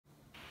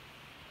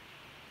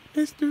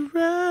It's the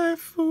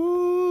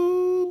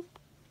raffle.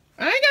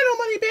 I ain't got no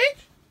money, bitch.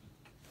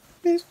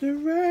 It's the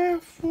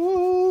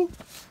raffle.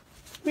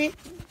 We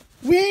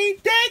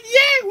ain't dead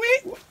yet.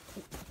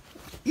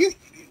 You ain't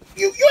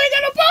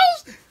got no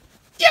balls.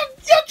 You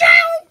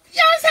drown.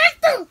 It's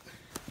Hector.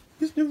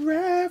 It's the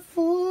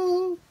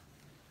raffle.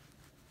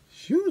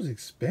 Shoes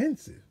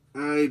expensive.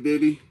 All right,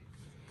 baby.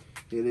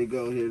 Here they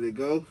go. Here they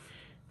go.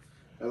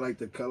 I like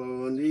the color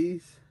on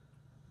these.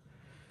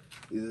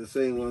 These are the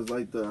same ones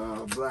like the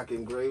black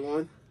and gray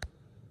one.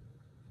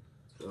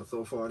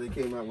 So far they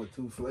came out with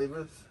 2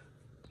 flavors.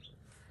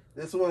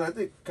 This one I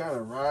think kind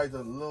of rides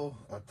a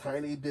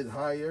tiny bit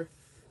higher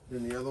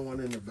than the other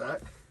one in the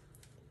back.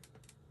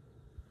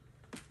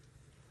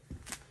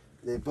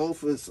 They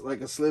both is like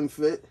a slim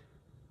fit.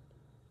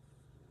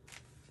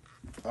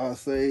 I'll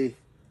say,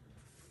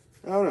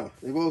 I don't know.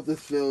 They both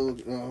just feel,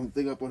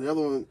 think up on the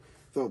other one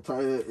felt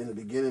tighter in the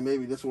beginning.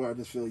 Maybe this one I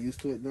just feel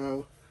used to it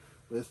now.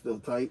 But it's still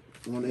tight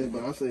on there.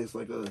 But I'll say it's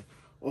like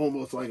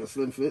almost like a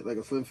slim fit,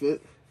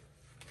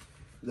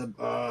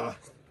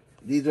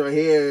 These right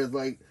here is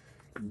like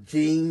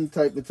jean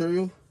type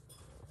material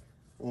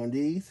on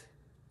these.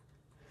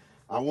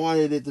 I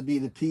wanted it to be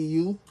the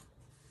PU,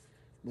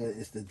 but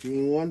it's the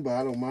jean one, but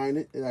I don't mind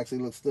it. It actually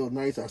looks still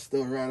nice. I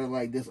still rather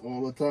like this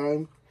all the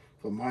time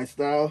for my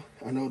style.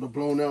 I know the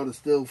blown out is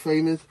still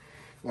famous,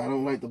 but I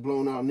don't like the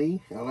blown out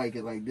knee. I like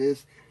it like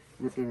this,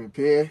 rip and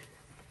repair.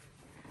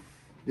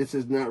 This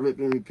is not rip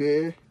and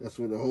repair. That's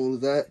where the hole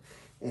is at.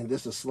 And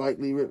this is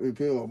slightly rip and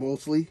repair, or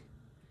mostly.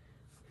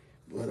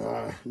 But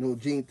no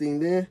jean thing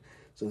there.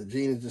 So the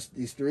jean is just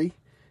these 3. And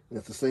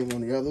that's the same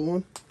on the other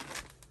one.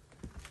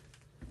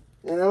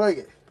 And I like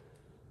it.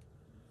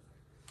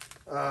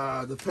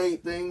 The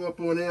paint thing up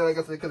on there, I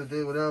guess they could have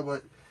did without,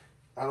 but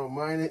I don't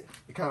mind it.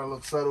 It kind of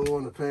looks subtle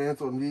on the pants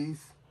on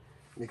these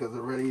because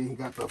already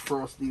got the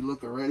frosty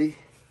look already.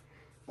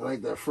 I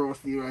like that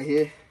frosty right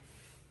here.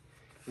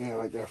 Yeah, I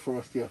like that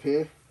frosty up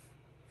here.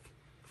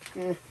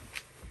 Yeah.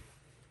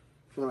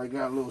 Feel like I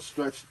got a little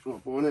stretch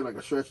up on it, like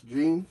a stretched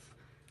jeans.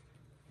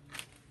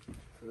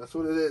 That's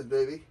what it is,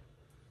 baby.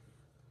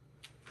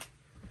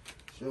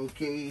 Show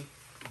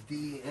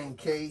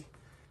KdNk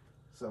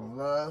some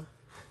love.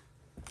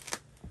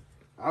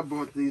 I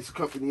brought these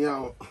company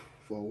out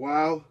for a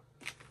while.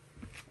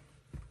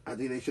 I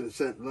think they should have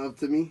sent love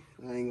to me.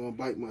 I ain't gonna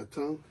bite my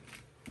tongue.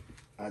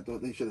 I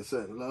thought they should have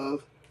sent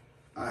love.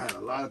 I had a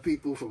lot of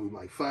people, from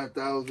like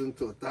 5,000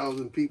 to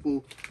 1,000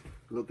 people,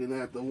 looking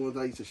at the ones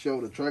I used to show,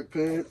 the track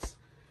pants.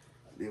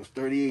 It was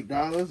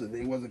 $38, and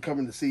they wasn't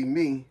coming to see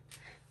me.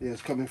 They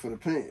was coming for the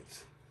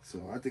pants.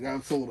 So I think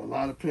I've sold a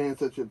lot of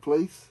pants at your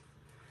place.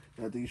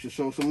 I think you should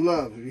show some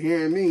love. If you're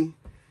hearing me,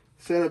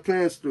 send a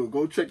pants through.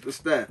 Go check the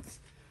stats.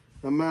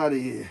 I'm out of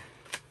here.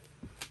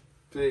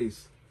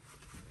 Peace.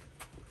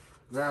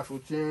 Raffle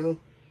channel.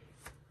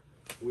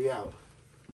 We out.